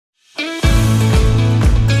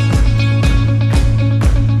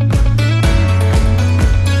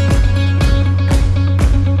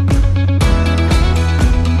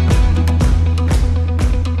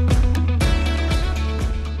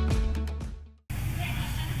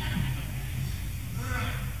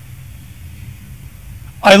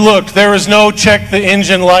I looked. There was no check the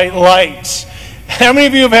engine light lights. How many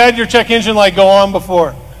of you have had your check engine light go on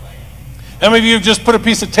before? How many of you have just put a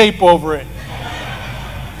piece of tape over it?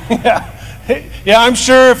 Yeah, I'm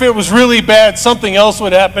sure if it was really bad, something else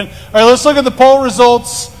would happen. All right, let's look at the poll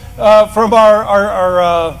results from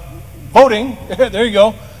our voting. There you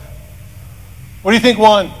go. What do you think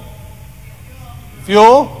won?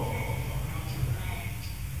 Fuel?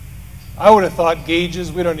 I would have thought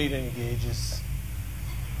gauges. We don't need any gauges.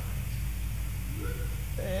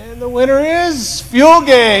 And the winner is fuel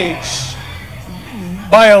gauge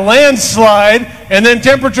by a landslide, and then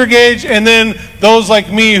temperature gauge, and then those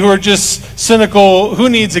like me who are just cynical. Who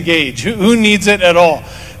needs a gauge? Who needs it at all?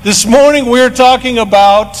 This morning we're talking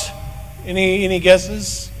about, any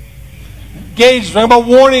guesses? Gauge, talking about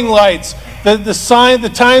warning lights. The sign, the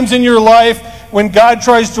times in your life when God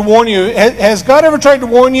tries to warn you. Has God ever tried to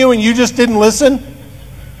warn you and you just didn't listen?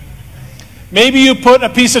 Maybe you put a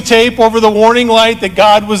piece of tape over the warning light that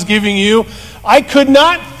God was giving you. I could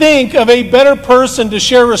not think of a better person to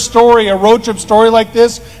share a story, a road trip story like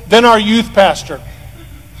this, than our youth pastor.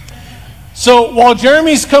 So while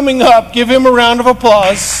Jeremy's coming up, give him a round of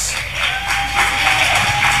applause.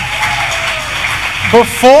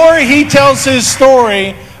 Before he tells his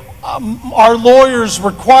story, our lawyers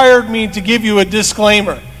required me to give you a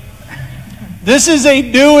disclaimer. This is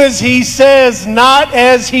a do as he says, not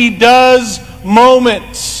as he does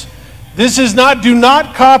moment. This is not, do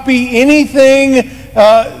not copy anything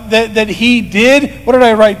that he did. What did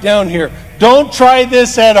I write down here? Don't try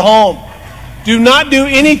this at home. Do not do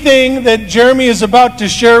anything that Jeremy is about to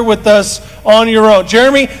share with us on your own.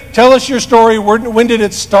 Jeremy, tell us your story. When did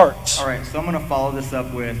it start? All right, so I'm going to follow this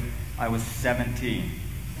up with, I was 17,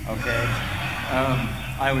 okay?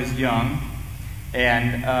 I was young,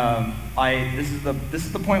 and this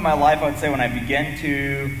is the point in my life, I would say, when I began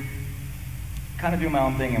to kind of do my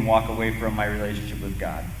own thing and walk away from my relationship with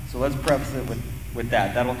God. So let's preface it with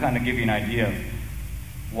that. That'll kind of give you an idea of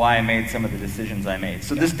why I made some of the decisions I made.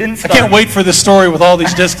 So this didn't start... I can't wait for the story with all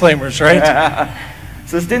these disclaimers, right?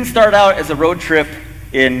 So this didn't start out as a road trip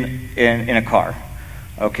in a car.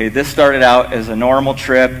 Okay, this started out as a normal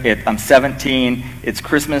trip. I'm 17. It's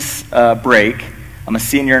Christmas break. I'm a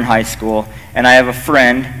senior in high school, and I have a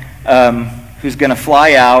friend who's going to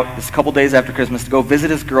fly out this couple days after Christmas to go visit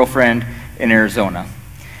his girlfriend in Arizona.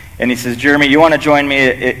 And he says, Jeremy, you want to join me?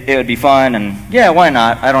 It would be fun. And yeah, why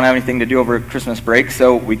not? I don't have anything to do over Christmas break.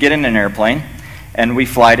 So we get in an airplane and we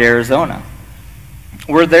fly to Arizona.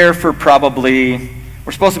 We're there for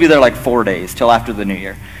we're supposed to be there like 4 days till after the New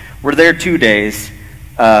Year. We're there 2 days.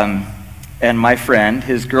 And my friend,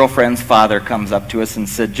 his girlfriend's father, comes up to us and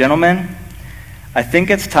said, gentlemen, I think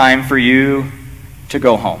it's time for you to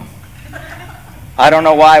go home. I don't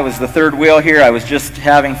know why. I was the third wheel here. I was just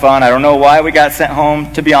having fun. I don't know why we got sent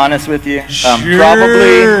home, to be honest with you.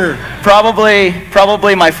 Sure.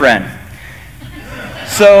 Probably my friend.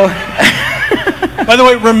 So, by the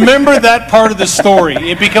way, remember that part of the story.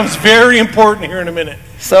 It becomes very important here in a minute.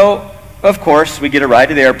 So, of course, we get a ride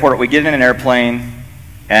to the airport. We get in an airplane,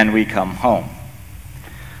 and we come home.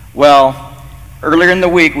 Well, earlier in the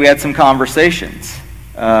week, we had some conversations.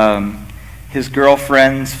 His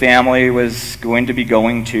girlfriend's family was going to be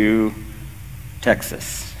going to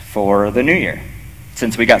Texas for the New Year.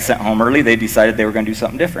 Since we got sent home early, they decided they were going to do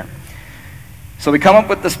something different. So we come up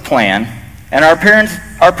with this plan, and our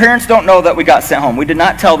parents don't know that we got sent home. We did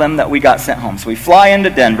not tell them that we got sent home. So we fly into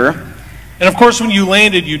Denver. And of course, when you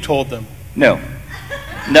landed, you told them. No,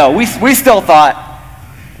 we still thought,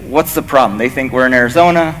 what's the problem? They think we're in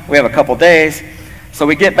Arizona. We have a couple days. So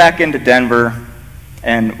we get back into Denver.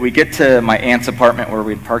 And we get to my aunt's apartment where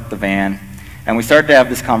we'd parked the van, and we start to have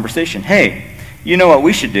this conversation. Hey, you know what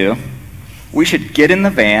we should do? We should get in the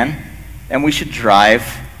van, and we should drive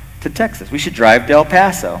to Texas. We should drive to El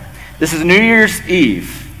Paso. This is New Year's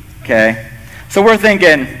Eve, okay? So we're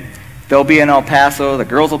thinking, they'll be in El Paso, the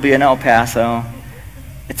girls will be in El Paso.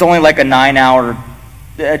 It's only like a 9-hour,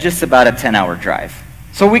 just about a 10-hour drive.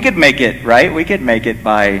 So we could make it, right? We could make it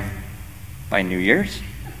by New Year's.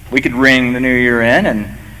 We could ring the New Year in and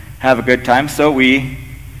have a good time, so we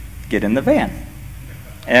get in the van.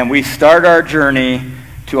 And we start our journey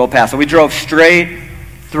to El Paso. We drove straight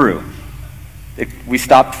through. We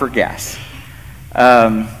stopped for gas.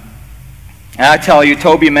 And I tell you,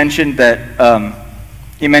 Toby mentioned that,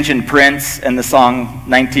 he mentioned Prince and the song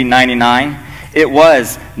 1999. It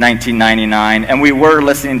was 1999, and we were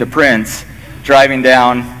listening to Prince driving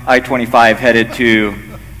down I-25 headed to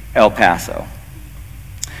El Paso.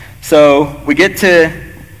 So we get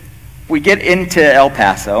into El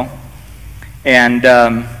Paso, and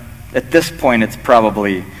at this point it's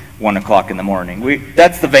probably 1 o'clock in the morning.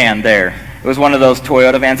 That's the van there. It was one of those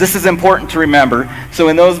Toyota vans. This is important to remember. So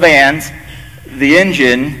in those vans, the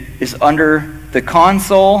engine is under the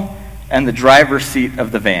console and the driver's seat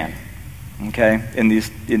of the van, okay, in these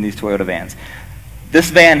Toyota vans.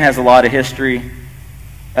 This van has a lot of history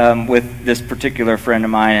with this particular friend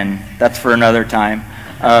of mine, and that's for another time.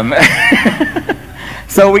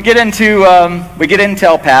 So we get into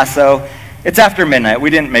El Paso. It's after midnight. We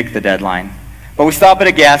didn't make the deadline, but we stop at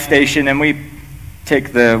a gas station and we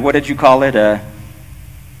take the, what did you call it?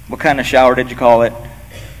 What kind of shower did you call it?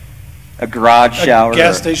 A garage shower. A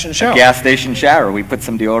gas station shower. A gas station shower. We put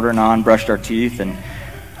some deodorant on, brushed our teeth, and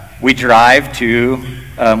we drive to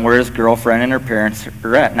where his girlfriend and her parents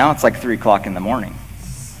are at. Now it's like 3 o'clock in the morning.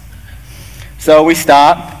 So we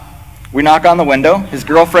stop. We knock on the window. His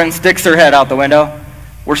girlfriend sticks her head out the window.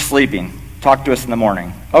 We're sleeping. Talk to us in the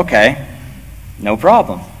morning. Okay, no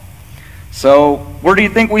problem. So where do you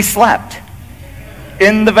think we slept?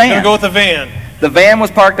 In the van. Gonna go with the van. The van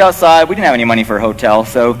was parked outside. We didn't have any money for a hotel,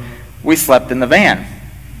 so we slept in the van.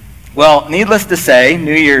 Well, needless to say,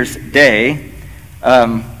 New Year's Day,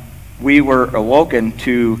 we were awoken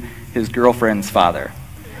to his girlfriend's father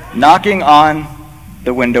knocking on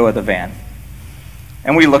the window of the van.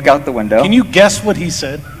 And we look out the window. Can you guess what he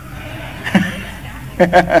said?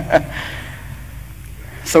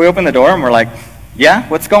 So we open the door and we're like, yeah,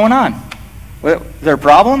 what's going on? Is there a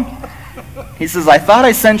problem? He says, I thought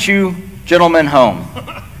I sent you gentlemen home.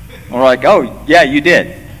 And we're like, oh, yeah, you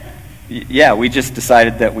did. Yeah, we just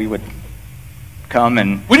decided that we would come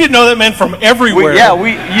and... We didn't know that meant from everywhere.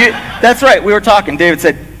 That's right. We were talking. David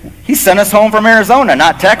said, he sent us home from Arizona,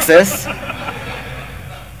 not Texas.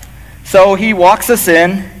 So he walks us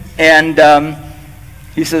in, and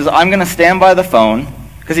he says, I'm going to stand by the phone.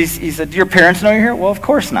 Because he said, do your parents know you're here? Well, of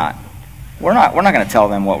course not. We're not going to tell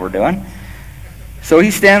them what we're doing. So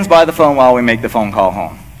he stands by the phone while we make the phone call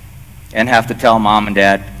home. And have to tell mom and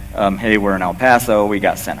dad, hey, we're in El Paso. We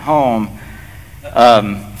got sent home.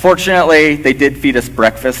 Fortunately, they did feed us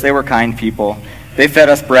breakfast. They were kind people. They fed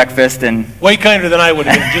us breakfast and... Way kinder than I would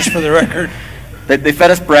have been, just for the record. They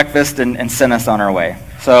fed us breakfast and sent us on our way.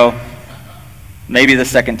 So maybe the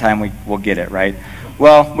second time we'll get it, right?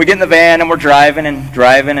 Well, we get in the van and we're driving and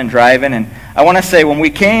driving and driving. And I want to say when we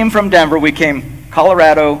came from Denver, we came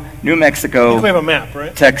Colorado, New Mexico, I think we have a map,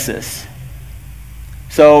 right? Texas.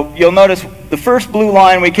 So you'll notice the first blue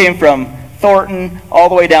line, we came from Thornton all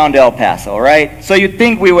the way down to El Paso, right? So you'd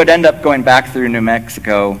think we would end up going back through New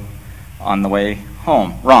Mexico on the way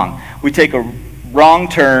home. Wrong. We take a wrong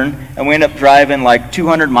turn and we end up driving like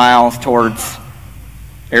 200 miles towards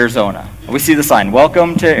Arizona. We see the sign,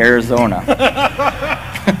 welcome to Arizona.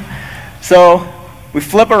 So we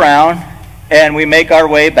flip around and we make our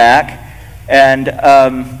way back, and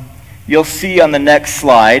you'll see on the next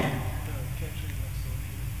slide.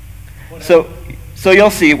 So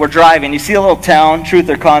you'll see, we're driving. You see a little town, Truth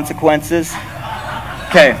or Consequences?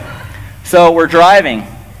 Okay, so we're driving.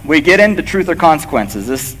 We get into Truth or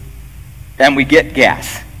Consequences, and we get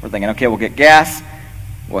gas. We're thinking, okay, we'll get gas,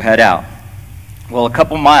 we'll head out. Well, a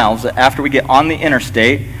couple miles after we get on the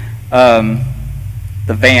interstate,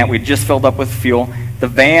 the van, we just filled up with fuel. The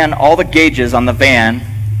van, all the gauges on the van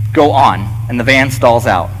go on, and the van stalls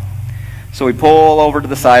out. So we pull over to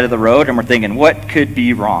the side of the road, and we're thinking, what could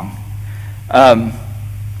be wrong?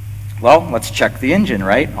 Well, let's check the engine,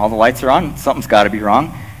 right? All the lights are on. Something's got to be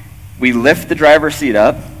wrong. We lift the driver's seat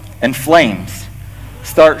up, and flames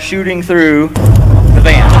start shooting through the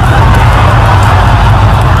van.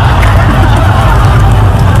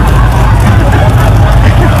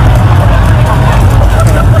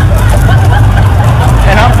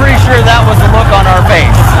 And I'm pretty sure that was the look on our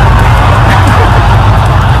face.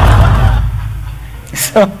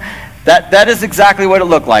 So that is exactly what it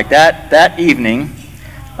looked like that evening.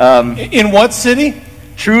 In what city?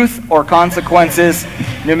 Truth or Consequences,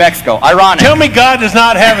 New Mexico. Ironic. Tell me God does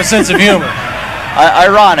not have a sense of humor.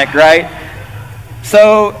 Ironic, right?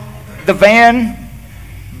 So the van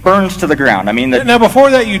burns to the ground. I mean, now before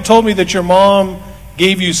that, you told me that your mom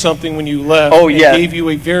gave you something when you left. Oh, yeah. Gave you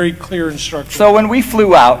a very clear instruction. So when we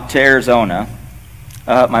flew out to Arizona,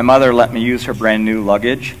 my mother let me use her brand new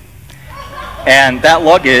luggage, and that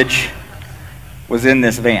luggage was in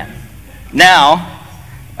this van. Now,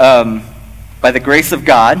 by the grace of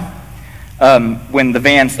God, when the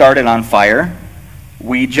van started on fire,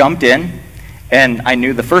 we jumped in, and I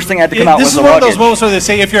knew the first thing I had to come out was the luggage. This is one of those moments where they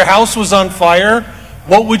say, if your house was on fire,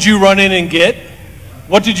 what would you run in and get?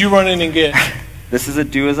 What did you run in and get? This is a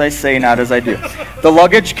do as I say, not as I do. The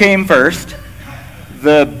luggage came first.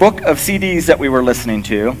 The book of CDs that we were listening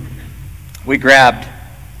to, we grabbed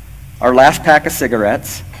our last pack of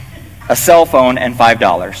cigarettes, a cell phone, and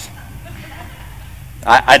 $5.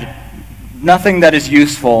 Nothing that is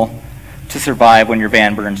useful to survive when your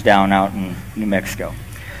van burns down out in New Mexico.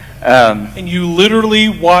 And you literally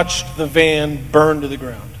watched the van burn to the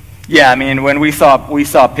ground. Yeah, I mean, when we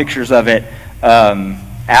saw pictures of it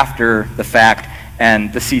after the fact,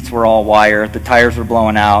 and the seats were all wire, the tires were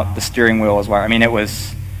blowing out, the steering wheel was wire. I mean, it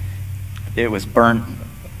was burnt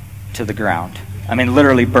to the ground. I mean,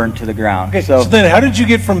 literally burnt to the ground. Okay, so then how did you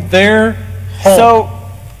get from there home? So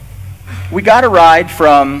we got a ride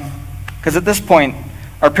from, because at this point,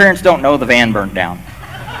 our parents don't know the van burnt down.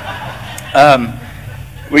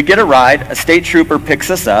 We get a ride, a state trooper picks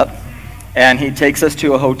us up, and he takes us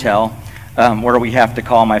to a hotel where we have to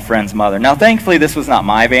call my friend's mother. Now, thankfully, this was not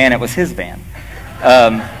my van, it was his van.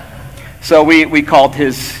 So we called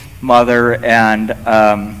his mother, and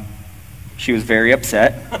she was very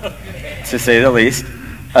upset, to say the least.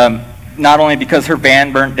 Not only because her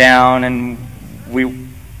van burnt down, and we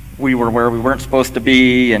were where we weren't supposed to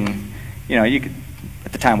be, and you know, you could,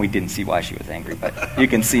 at the time we didn't see why she was angry, but you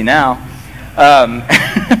can see now.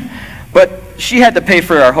 But she had to pay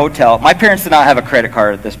for our hotel. My parents did not have a credit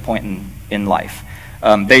card at this point in life.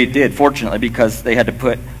 They did, fortunately, because they had to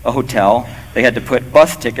put a hotel. They had to put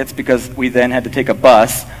bus tickets because we then had to take a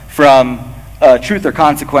bus from Truth or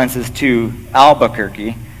Consequences to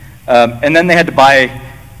Albuquerque. And then they had to buy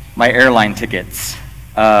my airline tickets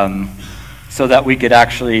so that we could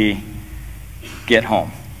actually get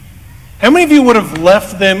home. How many of you would have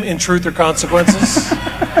left them in Truth or Consequences?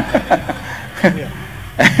 Yeah.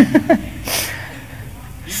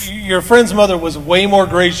 Your friend's mother was way more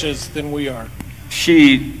gracious than we are.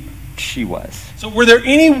 She was. So were there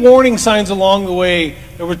any warning signs along the way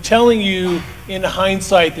that were telling you in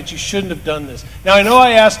hindsight that you shouldn't have done this? Now, I know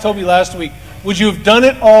I asked Toby last week, would you have done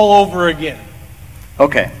it all over again?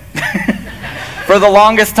 Okay. For the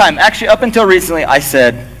longest time, actually up until recently, I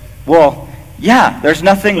said, well, yeah, there's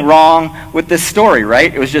nothing wrong with this story,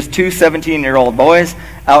 right? It was just two 17-year-old boys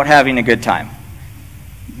out having a good time.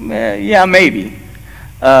 Yeah, maybe.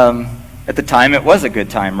 At the time, it was a good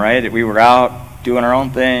time, right? We were out doing our own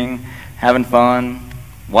thing, having fun,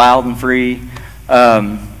 wild and free.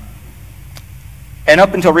 And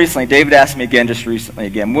up until recently, David asked me again, just recently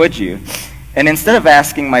again, would you? And instead of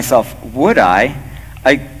asking myself, would I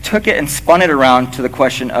took it and spun it around to the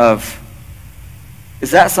question of,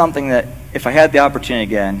 is that something that, if I had the opportunity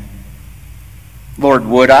again, Lord,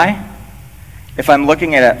 would I? If I'm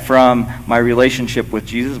looking at it from my relationship with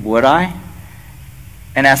Jesus, would I?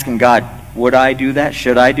 And asking God, would I do that?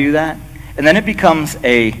 Should I do that? And then it becomes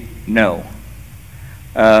a no.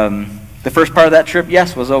 The first part of that trip,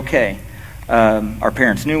 yes, was okay. Our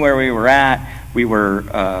parents knew where we were at. There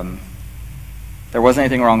wasn't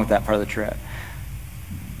anything wrong with that part of the trip.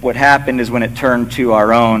 What happened is when it turned to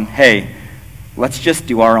our own, hey, let's just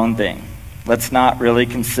do our own thing. Let's not really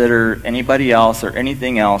consider anybody else or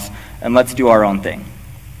anything else, and let's do our own thing.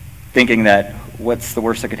 Thinking that, what's the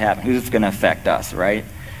worst that could happen? Who's it going to affect us, right?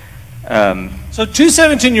 So two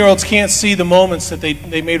 17-year-olds can't see the moments that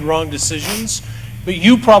they made wrong decisions, but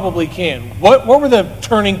you probably can. What were the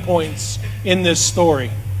turning points in this story?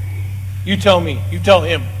 You tell me. You tell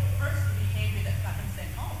him.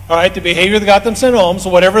 All right, the behavior that got them sent home. So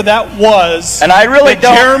whatever that was, and I really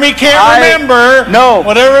don't. Jeremy can't remember. No,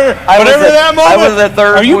 whatever that moment. I was the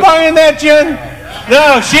third. Are you buying that, Jen?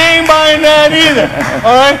 No, she ain't buying that either.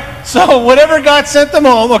 All right. So whatever got sent them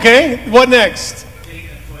home. Okay. What next?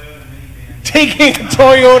 Taking a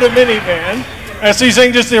Toyota minivan. All right, so you're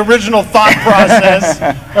saying just the original thought process.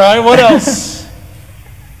 All right. What else?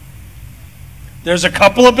 There's a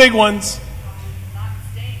couple of big ones.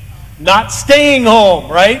 Not staying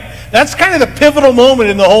home, right? That's kind of the pivotal moment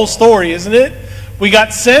in the whole story, isn't it? We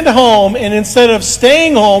got sent home, and instead of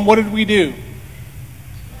staying home, what did we do?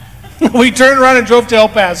 We turned around and drove to El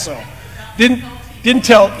Paso. Didn't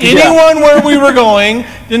tell anyone where we were going.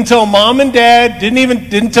 Didn't tell mom and dad.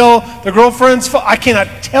 Didn't tell the girlfriend's. I cannot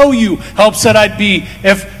tell you how upset I'd be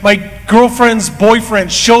if my girlfriend's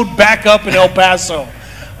boyfriend showed back up in El Paso.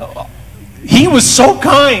 He was so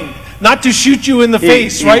kind. Not to shoot you in the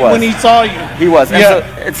face right when he saw you. He was.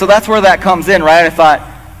 And so that's where that comes in, right? I thought,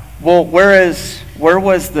 well, where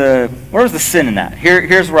was the sin in that?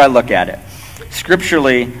 Here's where I look at it.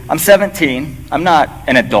 Scripturally, I'm 17. I'm not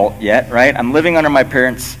an adult yet, right? I'm living under my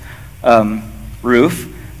parents'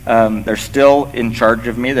 roof. They're still in charge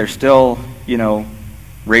of me. They're still,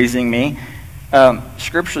 raising me.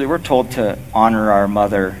 Scripturally, we're told to honor our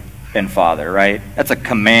mother and father, right? That's a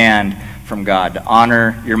command from God, to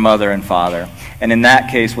honor your mother and father. And in that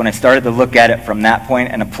case, when I started to look at it from that point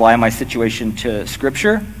and apply my situation to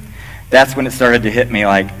Scripture, that's when it started to hit me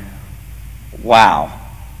like, wow.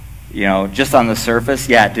 You know, just on the surface,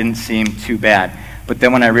 yeah, it didn't seem too bad. But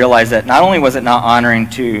then when I realized that not only was it not honoring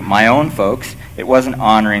to my own folks, it wasn't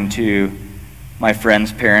honoring to my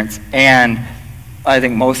friend's parents, and I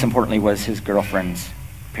think most importantly was his girlfriend's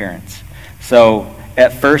parents. So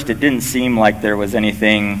at first it didn't seem like there was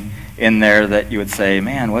anything in there that you would say,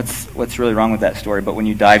 man, what's really wrong with that story? But when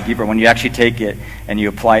you dive deeper, when you actually take it and you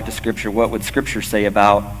apply it to Scripture, what would Scripture say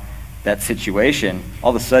about that situation?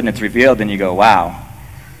 All of a sudden it's revealed and you go, wow.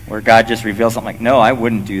 Where God just reveals something like, no, I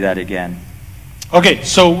wouldn't do that again. Okay,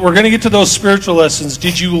 so we're going to get to those spiritual lessons.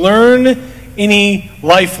 Did you learn any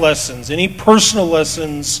life lessons, any personal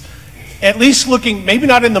lessons, at least looking, maybe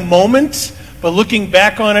not in the moment, but looking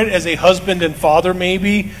back on it as a husband and father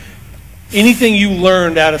maybe? Anything you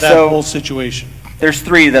learned out of that whole situation? There's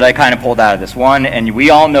three that I kind of pulled out of this. One, and we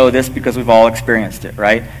all know this because we've all experienced it,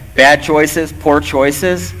 right? Bad choices, poor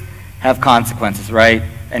choices have consequences, right?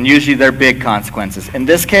 And usually they're big consequences. In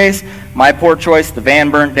this case, my poor choice, the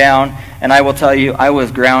van burnt down, and I will tell you, I was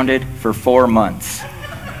grounded for 4 months.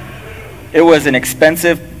 It was an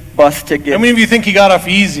expensive bus ticket. How many of you think he got off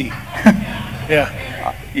easy?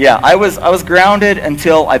 Yeah. Yeah, I was grounded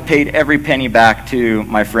until I paid every penny back to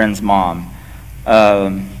my friend's mom.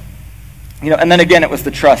 You know, and then again, it was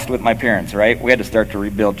the trust with my parents, right? We had to start to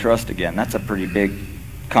rebuild trust again. That's a pretty big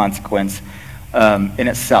consequence in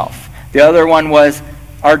itself. The other one was,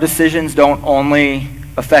 our decisions don't only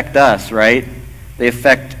affect us, right? They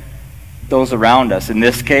affect those around us. In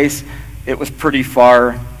this case, it was pretty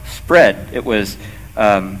far spread. It was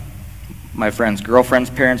my friend's girlfriend's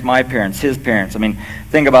parents, my parents, his parents. I mean,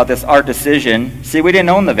 think about this. Our decision, see, we didn't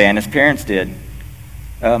own the van. His parents did.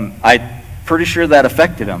 I'm pretty sure that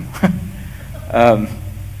affected them.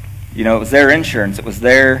 You know, it was their insurance. It was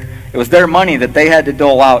their money that they had to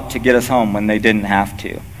dole out to get us home when they didn't have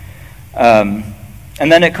to.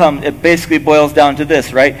 And then it basically boils down to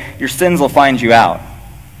this, right? Your sins will find you out.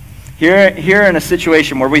 Here in a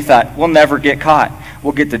situation where we thought, we'll never get caught.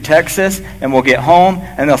 We'll get to Texas, and we'll get home,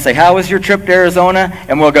 and they'll say, how was your trip to Arizona?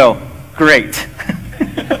 And we'll go, great.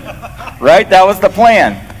 Right? That was the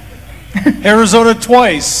plan. Arizona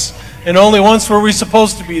twice, and only once were we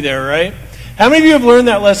supposed to be there, right? How many of you have learned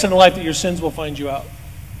that lesson in life, that your sins will find you out?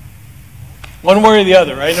 One way or the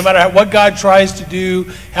other, right? No matter what God tries to do,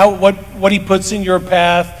 what he puts in your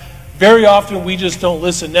path, very often we just don't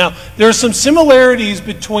listen. Now, there are some similarities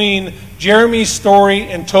between Jeremy's story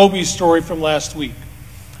and Toby's story from last week.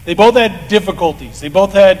 They both had difficulties. They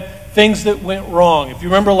both had things that went wrong. If you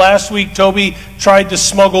remember last week, Toby tried to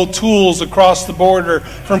smuggle tools across the border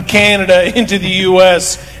from Canada into the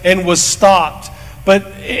U.S. and was stopped.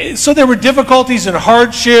 But so there were difficulties and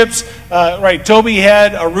hardships. Right, Toby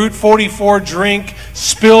had a Route 44 drink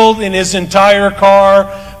spilled in his entire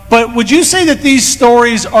car. But would you say that these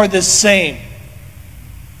stories are the same?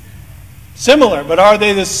 Similar, but are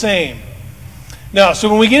they the same? Now, so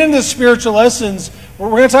when we get into the spiritual lessons, we're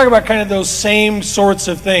going to talk about kind of those same sorts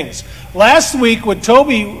of things. Last week, what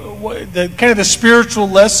Toby, the spiritual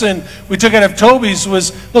lesson we took out of Toby's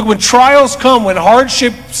was, look, when trials come, when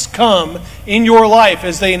hardships come in your life,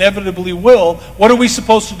 as they inevitably will, what are we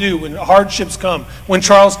supposed to do when hardships come, when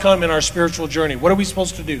trials come in our spiritual journey? What are we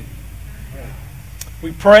supposed to do?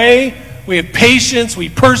 We pray, we have patience, we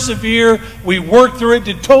persevere, we work through it.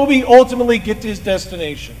 Did Toby ultimately get to his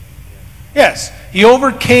destination? Yes, he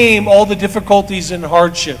overcame all the difficulties and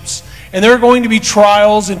hardships. And there are going to be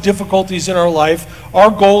trials and difficulties in our life. Our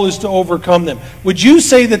goal is to overcome them. Would you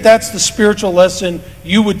say that that's the spiritual lesson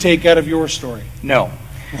you would take out of your story? No.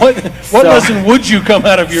 What lesson would you come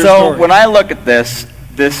out of your story? So when I look at this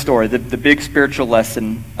story, the big spiritual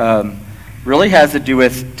lesson really has to do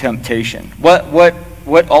with temptation.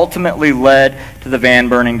 What ultimately led to the van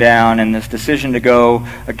burning down and this decision to go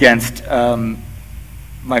against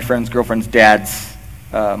my friend's girlfriend's dad's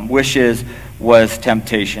wishes was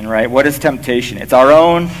temptation, right? What is temptation? It's our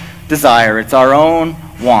own desire. It's our own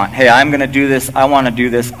want. Hey, I'm going to do this. I want to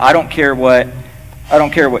do this. I don't care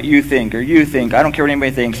what you think or you think. I don't care what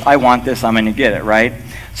anybody thinks. I want this. I'm going to get it, right?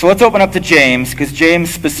 So let's open up to James, because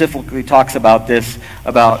James specifically talks about this,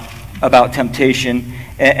 about temptation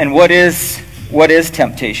and what is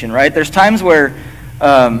temptation, right? There's times where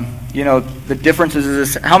the differences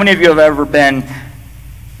is this. How many of you have ever been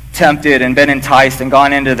tempted and been enticed and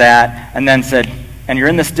gone into that and then said, and you're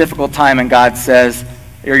in this difficult time and God says,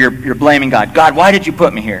 or you're blaming God. God, why did you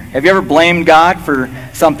put me here? Have you ever blamed God for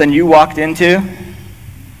something you walked into?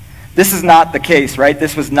 This is not the case, right?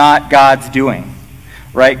 This was not God's doing,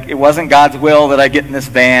 right? It wasn't God's will that I get in this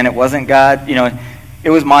van. It wasn't God, it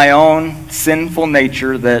was my own sinful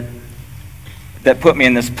nature that put me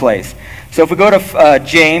in this place. So if we go to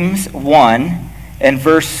James 1 and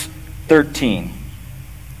verse 13.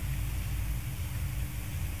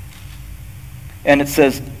 And it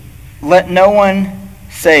says, "Let no one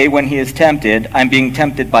say when he is tempted, I'm being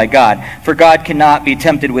tempted by God. For God cannot be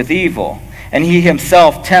tempted with evil, and he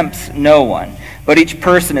himself tempts no one. But each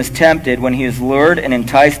person is tempted when he is lured and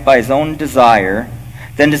enticed by his own desire.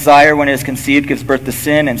 Then desire, when it is conceived, gives birth to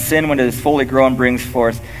sin, and sin, when it is fully grown, brings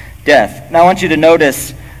forth death." Now I want you to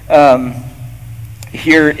notice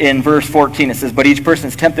here in verse 14, it says, "But each person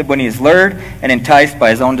is tempted when he is lured and enticed by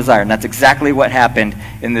his own desire." And that's exactly what happened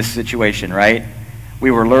in this situation, right? We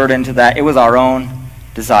were lured into that. It was our own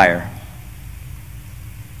desire.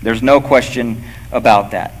 There's no question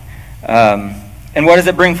about that. And what does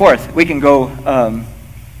it bring forth? We can go,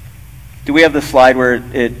 do we have the slide where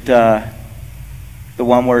the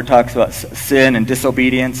one where it talks about sin and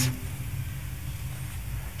disobedience?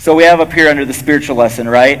 So we have up here under the spiritual lesson,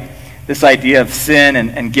 right? This idea of sin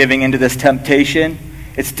and giving into this temptation.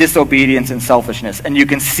 It's disobedience and selfishness. And you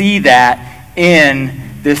can see that in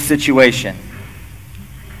this situation.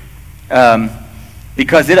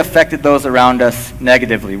 Because it affected those around us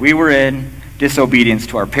negatively. We were in disobedience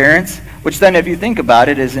to our parents, which then, if you think about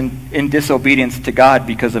it, is in disobedience to God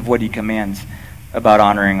because of what he commands about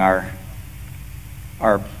honoring our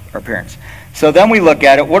parents. So then we look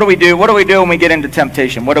at it. What do we do? What do we do when we get into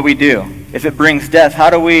temptation? What do we do? If it brings death,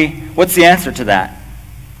 what's the answer to that?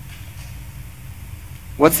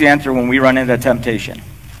 What's the answer when we run into temptation?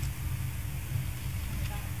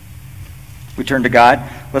 We turn to God.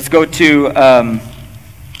 Let's go to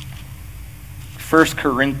 1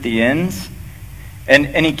 Corinthians.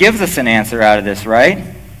 And he gives us an answer out of this, right?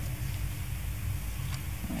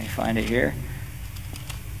 Let me find it here.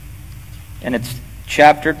 And it's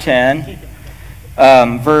chapter 10,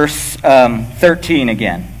 verse 13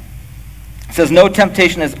 again. It says, "No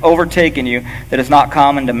temptation has overtaken you that is not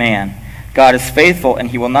common to man. God is faithful, and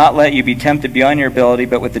he will not let you be tempted beyond your ability,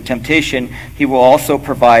 but with the temptation he will also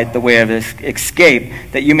provide the way of escape,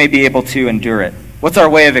 that you may be able to endure it." What's our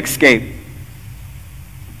way of escape?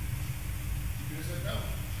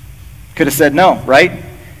 Could have said no, right?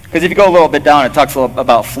 Because if you go a little bit down, it talks a little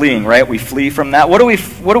about fleeing, right? We flee from that. What do we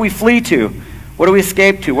flee to? What do we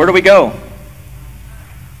escape to? Where do we go?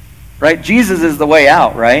 Right? Jesus is the way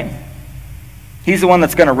out, right? He's the one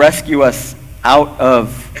that's going to rescue us out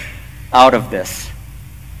of this.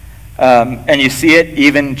 And you see it,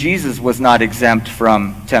 even Jesus was not exempt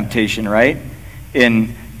from temptation, right?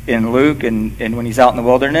 In Luke and when he's out in the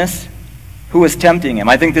wilderness, who was tempting him?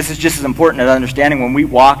 I think this is just as important as understanding when we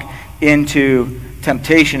walk into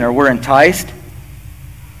temptation or we're enticed,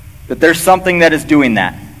 that there's something that is doing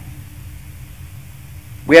that.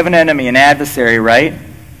 We have an enemy, an adversary, right?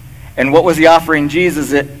 And what was he offering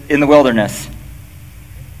Jesus in the wilderness?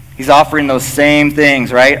 He's offering those same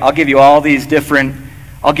things, right? I'll give you all these different,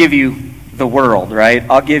 I'll give you the world, right?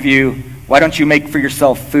 I'll give you, why don't you make for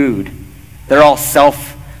yourself food? They're all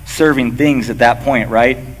self-serving things at that point,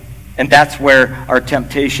 right? And that's where our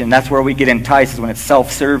temptation, that's where we get enticed, is when it's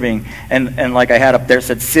self-serving. And like I had up there, it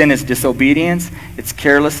said sin is disobedience, it's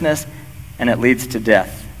carelessness, and it leads to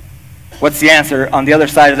death. What's the answer? On the other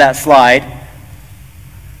side of that slide,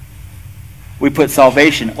 we put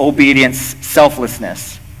salvation, obedience,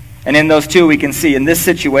 selflessness. And in those two, we can see in this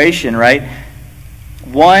situation, right,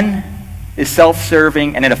 one is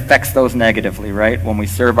self-serving and it affects those negatively, right? When we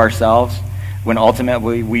serve ourselves, when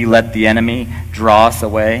ultimately we let the enemy draw us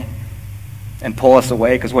away and pull us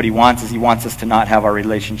away, because what he wants is he wants us to not have our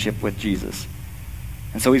relationship with Jesus.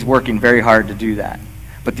 And so he's working very hard to do that.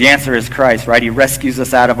 But the answer is Christ, right? He rescues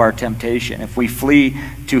us out of our temptation. If we flee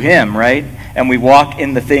to him, right, and we walk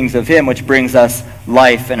in the things of him, which brings us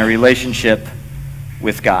life and a relationship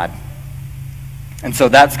with God. And so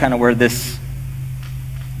that's kind of where this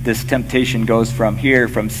temptation goes from here,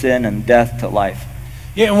 from sin and death to life.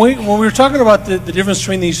 Yeah, and when we were talking about the difference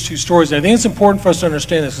between these two stories, I think it's important for us to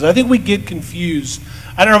understand this, because I think we get confused.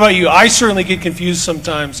 I don't know about you, I certainly get confused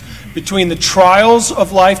sometimes between the trials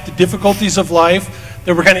of life, the difficulties of life,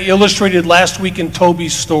 that were kind of illustrated last week in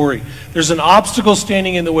Toby's story. There's an obstacle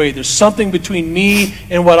standing in the way. There's something between me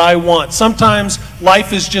and what I want. Sometimes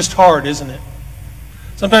life is just hard, isn't it?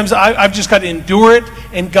 Sometimes I've just got to endure it,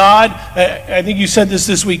 and God, I think you said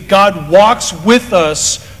this week, God walks with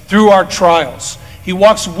us through our trials. He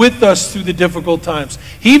walks with us through the difficult times.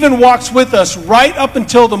 He even walks with us right up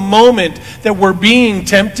until the moment that we're being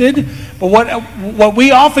tempted. But what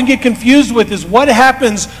we often get confused with is what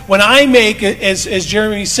happens when I make, as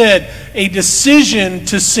Jeremy said, a decision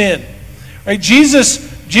to sin. Right?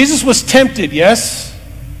 Jesus was tempted, yes?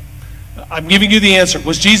 I'm giving you the answer.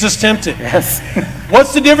 Was Jesus tempted? Yes.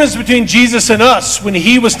 What's the difference between Jesus and us when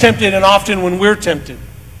he was tempted and often when we're tempted?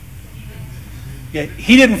 Yeah,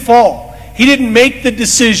 he didn't fall. He didn't make the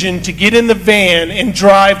decision to get in the van and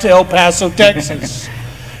drive to El Paso, Texas.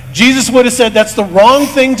 Jesus would have said, that's the wrong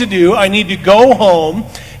thing to do. I need to go home.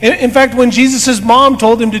 In fact, when Jesus' mom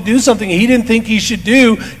told him to do something he didn't think he should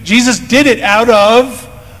do, Jesus did it out of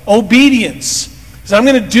obedience. He said, I'm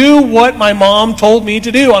going to do what my mom told me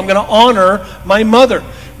to do. I'm going to honor my mother.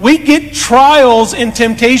 We get trials and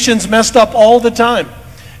temptations messed up all the time.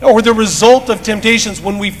 Or the result of temptations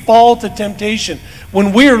when we fall to temptation.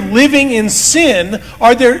 When we're living in sin,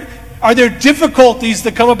 are there difficulties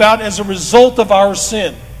that come about as a result of our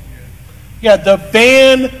sin? Yeah, the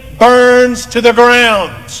van burns to the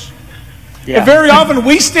ground. Yeah. And very often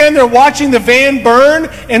we stand there watching the van burn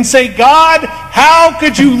and say, God, how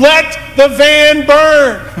could you let the van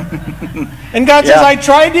burn? And God says, I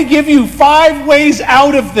tried to give you 5 ways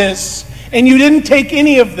out of this, and you didn't take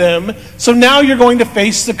any of them, so now you're going to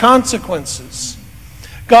face the consequences.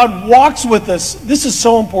 God walks with us. This is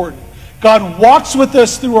so important. God walks with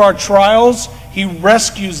us through our trials. He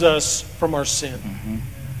rescues us from our sin. Mm-hmm.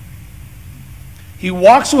 He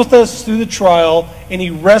walks with us through the trial, and he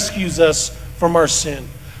rescues us from our sin.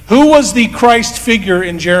 Who was the Christ figure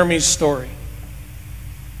in Jeremy's story?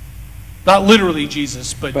 Not literally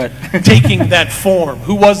Jesus, but taking that form.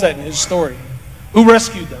 Who was that in his story? Who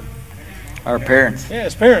rescued them? Our parents. Yeah,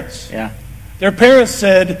 his parents. Yeah. Their parents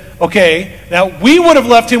said, okay, now we would have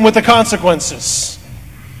left him with the consequences.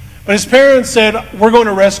 But his parents said, we're going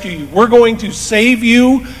to rescue you. We're going to save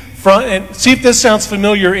you from, and see if this sounds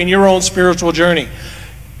familiar in your own spiritual journey.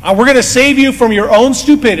 We're going to save you from your own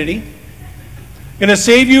stupidity. We're going to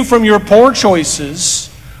save you from your poor choices.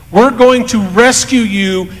 We're going to rescue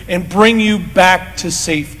you and bring you back to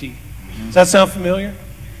safety. Does that sound familiar?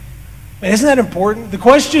 Man, isn't that important? The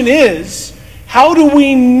question is, how do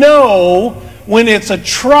we know when it's a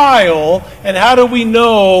trial, and how do we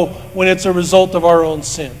know when it's a result of our own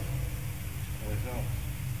sin?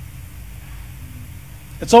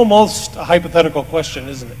 It's almost a hypothetical question,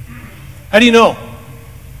 isn't it? How do you know?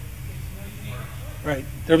 Right.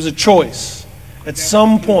 There was a choice at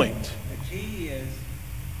some point. The key is,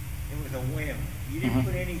 it was a whim. You didn't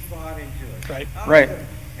put any thought into it. Right. Right.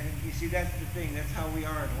 And you see, that's the thing. That's how we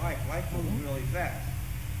are in life. Life moves really fast.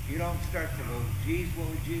 You don't start to go, geez, what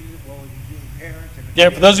would Jesus, what would you do, parents? And Yeah,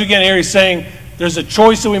 for those of you getting here, he's saying there's a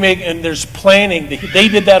choice that we make and there's planning. They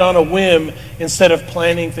did that on a whim instead of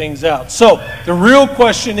planning things out. So the real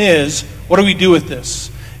question is, what do we do with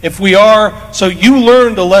this? If we are, so you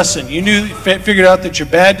learned a lesson. You figured out that your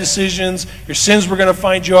bad decisions, your sins were going to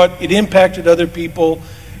find you out. It impacted other people.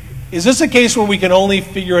 Is this a case where we can only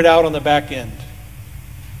figure it out on the back end?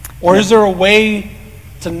 Or is there a way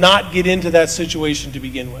to not get into that situation to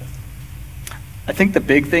begin with? I think the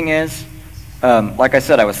big thing is, like I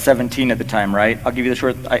said, I was 17 at the time, right? I'll give you the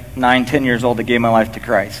short, 9, 10 years old, I gave my life to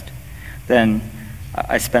Christ. Then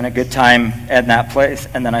I spent a good time in that place,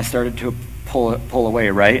 and then I started to pull away,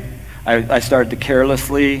 right? I started to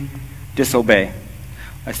carelessly disobey.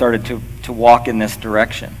 I started to walk in this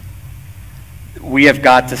direction. We have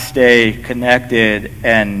got to stay connected,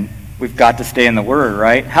 and we've got to stay in the Word,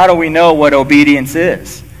 right? How do we know what obedience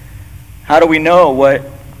is? How do we know what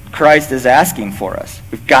Christ is asking for us?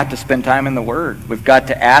 We've got to spend time in the Word. We've got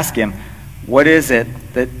to ask Him, what is it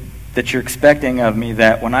that you're expecting of me,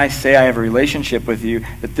 that when I say I have a relationship with you,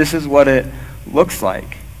 that this is what it looks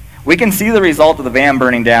like? We can see the result of the van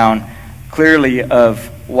burning down clearly of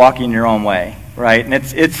walking your own way, right? And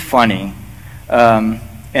it's funny. And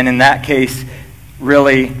in that case,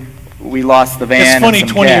 really, we lost the van. It's funny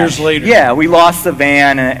 20 years later. Yeah, we lost the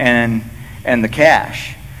van and the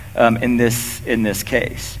cash in this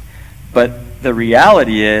case. But the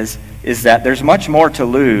reality is that there's much more to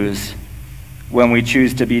lose when we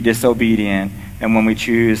choose to be disobedient and when we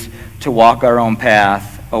choose to walk our own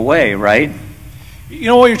path away, right? You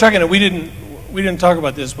know what you're talking about? We didn't talk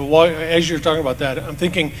about this, but as you're talking about that, I'm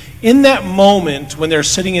thinking in that moment when they're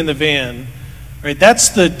sitting in the van, right? That's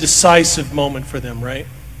the decisive moment for them, right?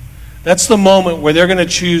 That's the moment where they're going to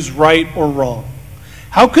choose right or wrong.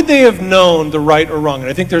 How could they have known the right or wrong? And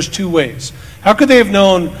I think there's 2 ways. How could they have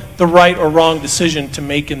known the right or wrong decision to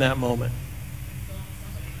make in that moment?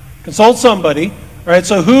 Consult somebody, right?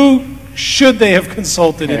 So who should they have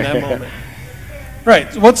consulted in that moment?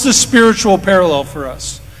 Right. What's the spiritual parallel for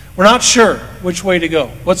us? We're not sure which way to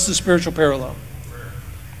go. What's the spiritual parallel?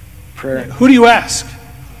 Prayer. Who do you ask?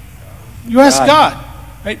 You ask God.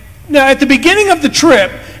 Right? Now, at the beginning of the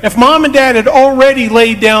trip, if mom and dad had already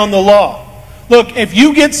laid down the law, look, if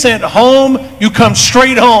you get sent home, you come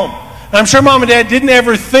straight home. And I'm sure mom and dad didn't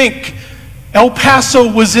ever think El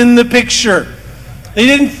Paso was in the picture. They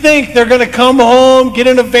didn't think they're going to come home, get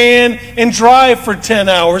in a van, and drive for 10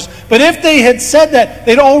 hours. But if they had said that,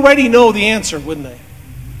 they'd already know the answer, wouldn't they?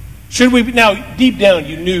 Should we? Now, deep down,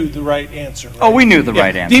 you knew the right answer. Right? Oh, we knew the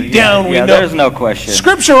right answer. Deep down, we know. There's no question.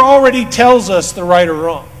 Scripture already tells us the right or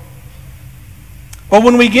wrong. But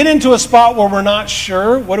when we get into a spot where we're not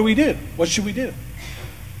sure, what do? What should we do?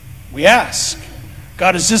 We ask.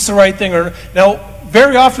 God, is this the right thing? Now,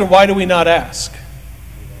 very often, why do we not ask?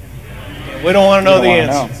 We don't want to know the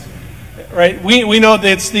answer. Right? We know that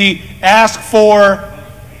it's the ask for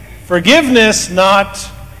forgiveness, not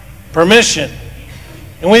permission.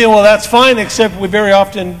 And well, that's fine, except we very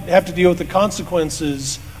often have to deal with the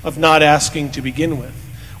consequences of not asking to begin with.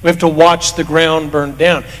 We have to watch the ground burn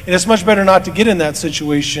down. And it's much better not to get in that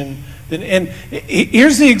situation. And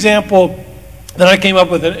here's the example that I came up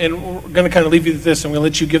with, and we're going to kind of leave you with this. I'm going to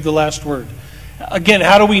let you give the last word. Again,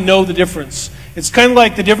 how do we know the difference? It's kind of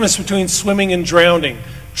like the difference between swimming and drowning,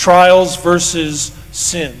 trials versus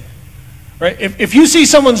sin. Right? If you see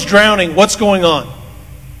someone's drowning, what's going on?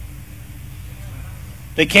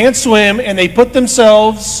 They can't swim, and they put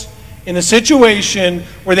themselves in a situation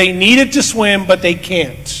where they needed to swim, but they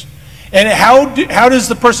can't. And how does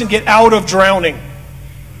the person get out of drowning?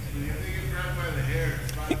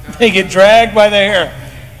 They get dragged by the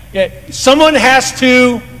hair. Yeah, someone has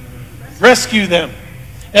to rescue them.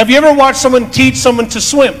 Have you ever watched someone teach someone to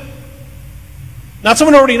swim? Not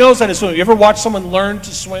someone who already knows how to swim. Have you ever watched someone learn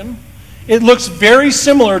to swim? It looks very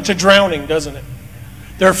similar to drowning, doesn't it?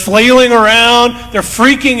 They're flailing around. They're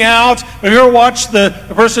freaking out. Have you ever watched the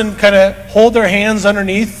person kind of hold their hands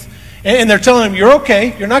underneath? And they're telling them, you're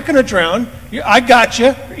okay. You're not going to drown. I got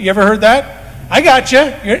you. You ever heard that? I got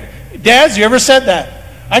you. Dads, you ever said that?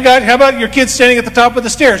 I got you. How about your kids standing at the top of the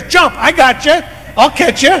stairs? Jump. I got you. I'll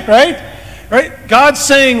catch you. Right? Right? God's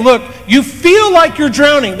saying, look, you feel like you're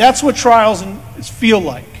drowning. That's what trials feel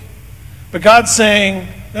like. But God's saying,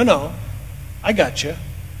 no, I got you.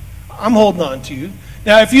 I'm holding on to you.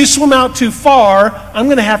 Now, if you swim out too far, I'm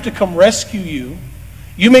going to have to come rescue you.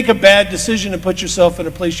 You make a bad decision and put yourself in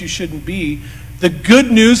a place you shouldn't be. The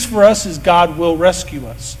good news for us is God will rescue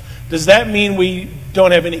us. Does that mean we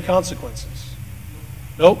don't have any consequences?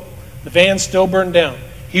 Nope. The van still burned down.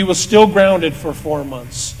 He was still grounded for 4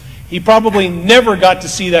 months. He probably never got to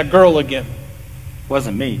see that girl again. It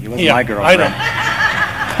wasn't me. It was my girlfriend. I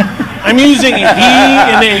know. I'm using he in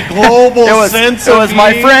a global sense. It was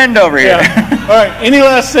my friend over here. Yeah. All right. Any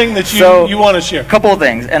last thing that you want to share? A couple of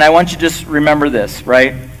things, and I want you to just remember this,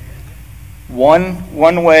 right?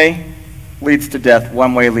 One way leads to death.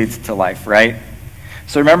 One way leads to life, right?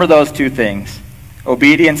 So remember those two things.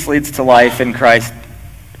 Obedience leads to life in Christ.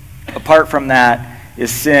 Apart from that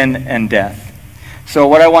is sin and death. So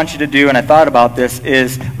what I want you to do, and I thought about this,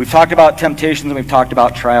 is we've talked about temptations and we've talked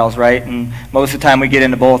about trials, right? And most of the time we get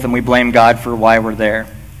into both and we blame God for why we're there.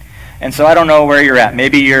 And so I don't know where you're at.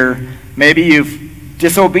 Maybe you've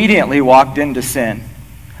disobediently walked into sin.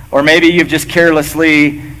 Or maybe you've just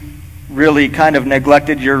carelessly really kind of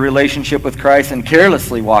neglected your relationship with Christ and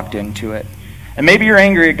carelessly walked into it. And maybe you're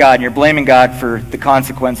angry at God and you're blaming God for the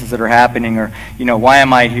consequences that are happening, or, why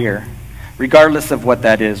am I here? Regardless of what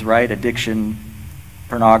that is, right? Addiction,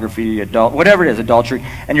 pornography, whatever it is, adultery,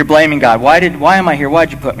 and you're blaming God. Why am I here?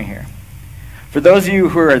 Why'd you put me here? For those of you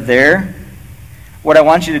who are there, what I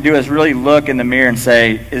want you to do is really look in the mirror and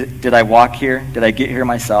say, did I walk here? Did I get here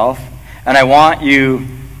myself? And I want you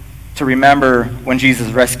to remember when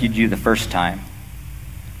Jesus rescued you the first time,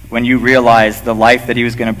 when you realized the life that he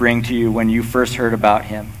was going to bring to you when you first heard about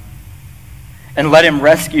him. And let him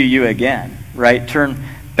rescue you again, right? Turn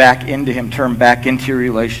back into him. Turn back into your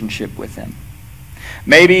relationship with him.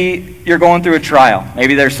 Maybe you're going through a trial.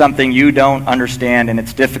 Maybe there's something you don't understand and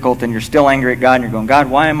it's difficult and you're still angry at God and you're going, God,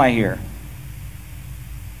 why am I here?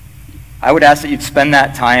 I would ask that you'd spend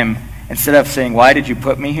that time, instead of saying, why did you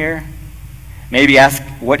put me here? Maybe ask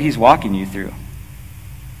what he's walking you through.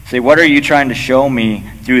 Say, what are you trying to show me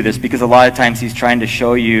through this? Because a lot of times he's trying to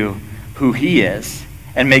show you who he is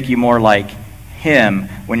and make you more like him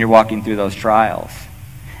when you're walking through those trials.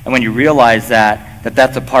 And when you realize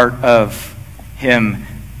that's a part of him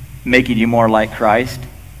making you more like Christ,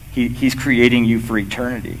 he's creating you for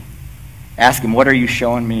eternity. Ask him, what are you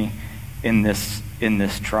showing me in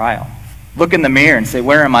this trial? Look in the mirror and say,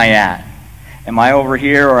 where am I at? Am I over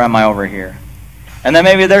here or am I over here? And then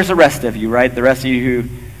maybe there's the rest of you, right? The rest of you who,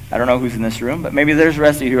 I don't know who's in this room, but maybe there's the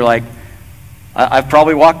rest of you who are like, I've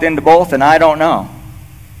probably walked into both and I don't know.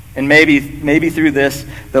 And maybe through this,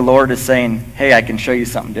 the Lord is saying, hey, I can show you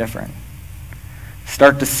something different.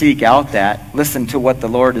 Start to seek out that. Listen to what the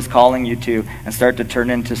Lord is calling you to, and start to turn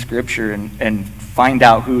into Scripture and find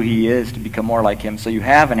out who He is to become more like Him, so you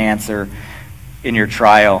have an answer in your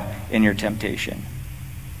trial, in your temptation.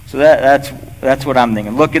 So that's what I'm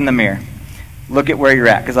thinking. Look in the mirror. Look at where you're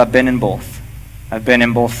at, because I've been in both. I've been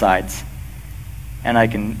in both sides. And I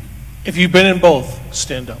can... If you've been in both,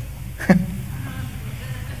 stand up.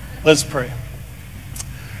 Let's pray.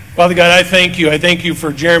 Father God, I thank you. I thank you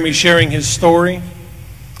for Jeremy sharing his story,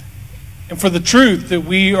 and for the truth that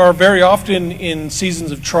we are very often in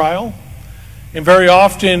seasons of trial, and very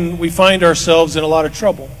often we find ourselves in a lot of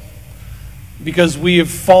trouble because we have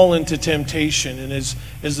fallen to temptation. And as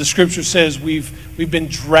the Scripture says, we've been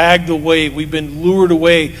dragged away, we've been lured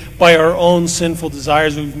away by our own sinful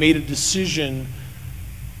desires. We've made a decision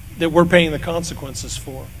that we're paying the consequences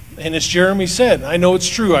for. And as Jeremy said, I know it's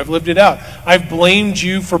true, I've lived it out. I've blamed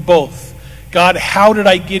you for both. God, how did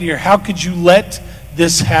I get here? How could you let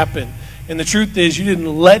this happen? And the truth is, you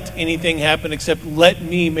didn't let anything happen except let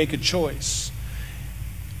me make a choice.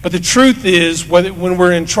 But the truth is, when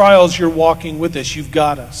we're in trials, you're walking with us. You've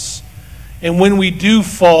got us. And when we do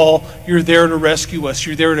fall, you're there to rescue us.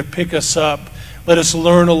 You're there to pick us up. Let us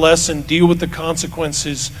learn a lesson, deal with the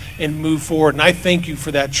consequences, and move forward. And I thank you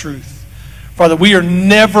for that truth. Father, we are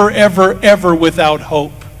never, ever, ever without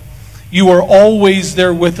hope. You are always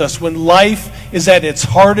there with us. When life is at its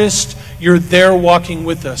hardest, you're there walking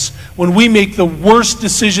with us. When we make the worst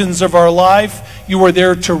decisions of our life, you are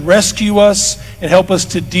there to rescue us and help us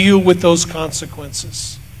to deal with those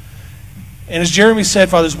consequences. And as Jeremy said,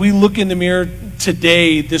 Father, as we look in the mirror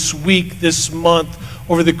today, this week, this month,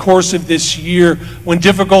 over the course of this year, when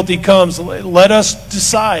difficulty comes, let us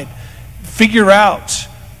decide, figure out,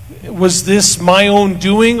 was this my own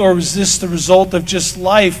doing, or was this the result of just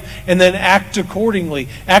life? And then act accordingly.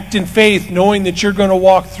 Act in faith, knowing that you're going to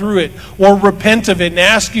walk through it. Or repent of it and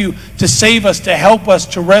ask you to save us, to help us,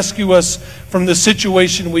 to rescue us from the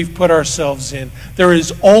situation we've put ourselves in. There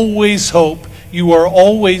is always hope. You are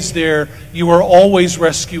always there. You are always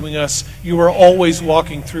rescuing us. You are always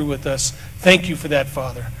walking through with us. Thank you for that,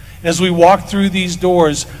 Father. And as we walk through these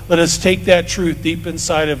doors, let us take that truth deep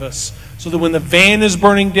inside of us, so that when the van is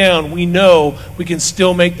burning down, we know we can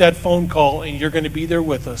still make that phone call and you're going to be there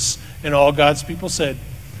with us. And all God's people said,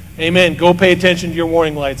 amen. Go pay attention to your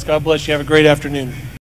warning lights. God bless you. Have a great afternoon.